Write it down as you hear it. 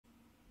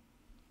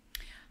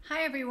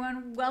Hi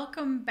everyone,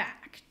 welcome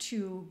back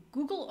to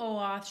Google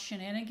OAuth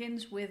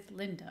Shenanigans with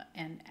Linda,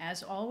 and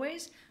as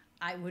always,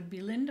 I would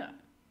be Linda.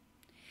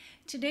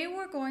 Today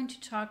we're going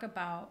to talk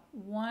about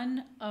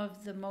one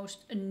of the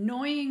most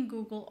annoying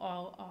Google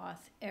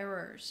OAuth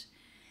errors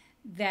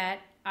that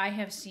I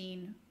have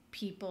seen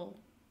people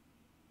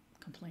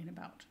complain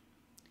about.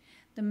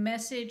 The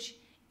message,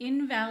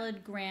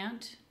 invalid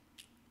grant,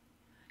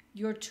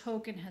 your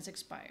token has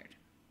expired.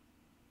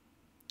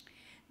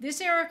 This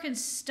error can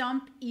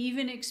stump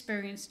even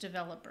experienced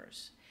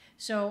developers.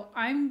 So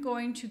I'm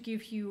going to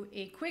give you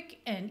a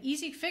quick and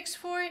easy fix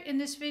for it in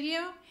this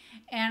video,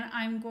 and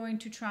I'm going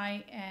to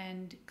try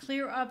and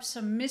clear up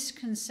some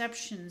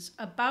misconceptions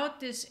about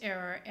this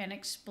error and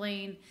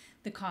explain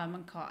the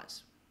common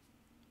cause.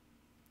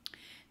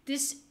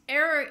 This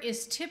error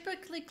is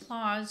typically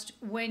caused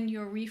when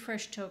your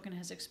refresh token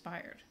has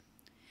expired.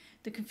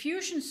 The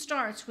confusion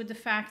starts with the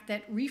fact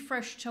that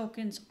refresh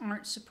tokens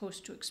aren't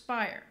supposed to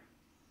expire.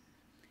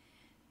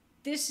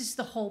 This is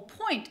the whole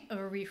point of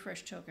a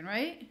refresh token,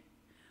 right?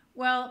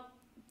 Well,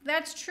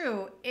 that's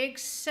true,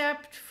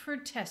 except for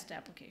test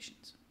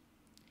applications.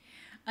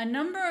 A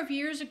number of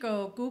years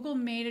ago, Google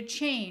made a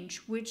change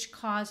which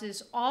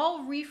causes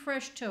all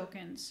refresh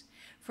tokens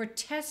for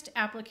test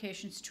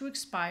applications to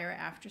expire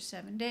after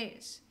 7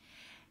 days.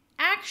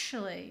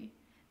 Actually,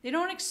 they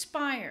don't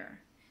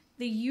expire.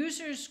 The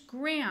user's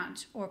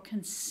grant or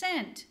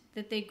consent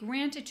that they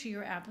granted to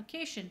your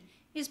application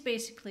is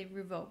basically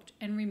revoked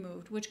and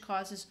removed, which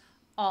causes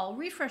all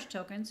refresh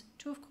tokens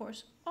to, of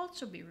course,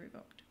 also be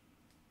revoked.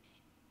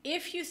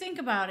 If you think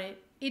about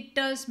it, it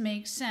does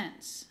make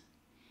sense.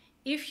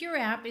 If your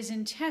app is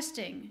in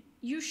testing,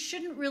 you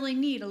shouldn't really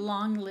need a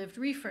long-lived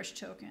refresh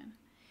token.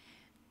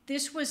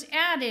 This was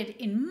added,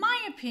 in my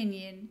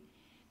opinion,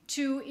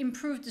 to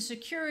improve the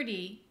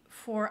security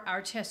for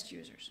our test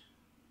users.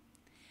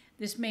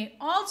 This may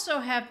also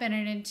have been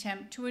an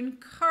attempt to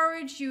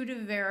encourage you to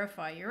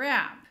verify your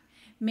app,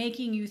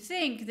 making you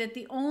think that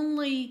the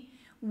only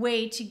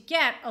way to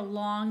get a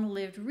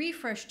long-lived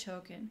refresh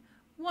token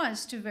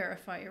was to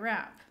verify your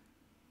app.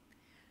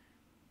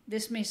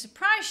 This may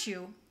surprise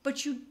you,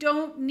 but you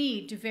don't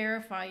need to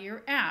verify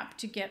your app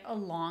to get a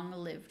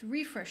long-lived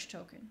refresh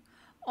token.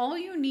 All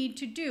you need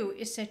to do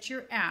is set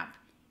your app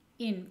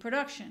in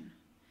production.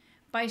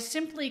 By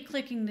simply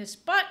clicking this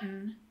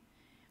button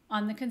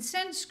on the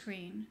consent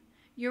screen,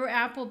 your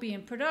app will be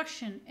in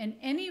production, and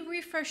any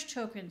refresh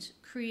tokens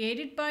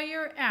created by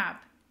your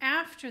app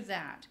after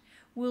that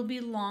will be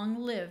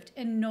long-lived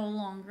and no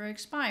longer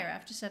expire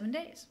after 7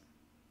 days.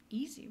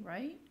 Easy,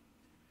 right?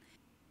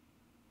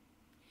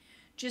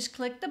 Just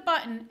click the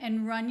button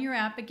and run your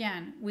app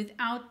again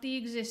without the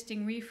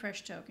existing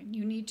refresh token.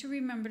 You need to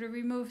remember to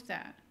remove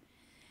that.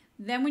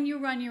 Then when you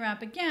run your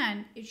app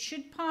again, it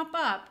should pop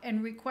up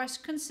and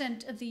request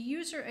consent of the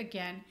user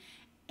again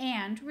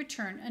and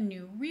return a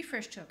new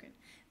refresh token.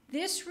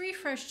 This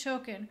refresh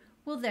token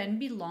will then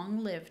be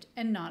long-lived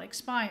and not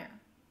expire.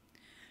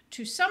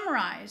 To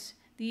summarize,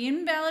 the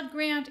invalid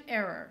grant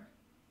error,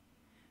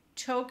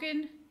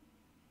 token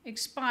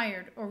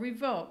expired or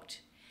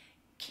revoked,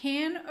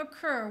 can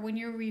occur when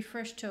your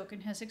refresh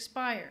token has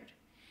expired.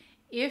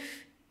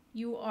 If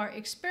you are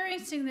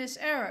experiencing this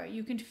error,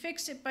 you can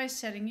fix it by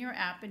setting your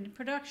app into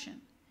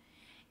production.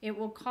 It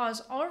will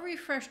cause all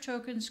refresh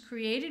tokens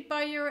created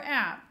by your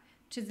app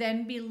to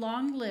then be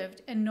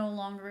long-lived and no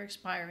longer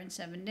expire in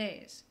 7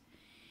 days.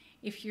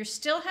 If you're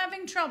still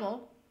having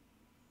trouble,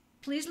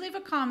 please leave a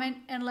comment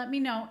and let me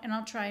know, and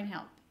I'll try and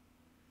help.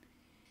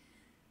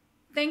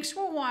 Thanks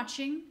for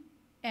watching,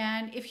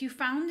 and if you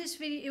found this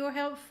video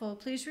helpful,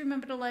 please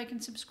remember to like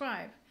and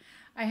subscribe.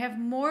 I have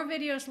more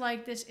videos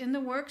like this in the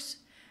works,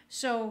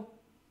 so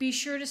be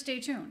sure to stay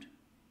tuned.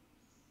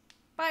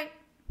 Bye.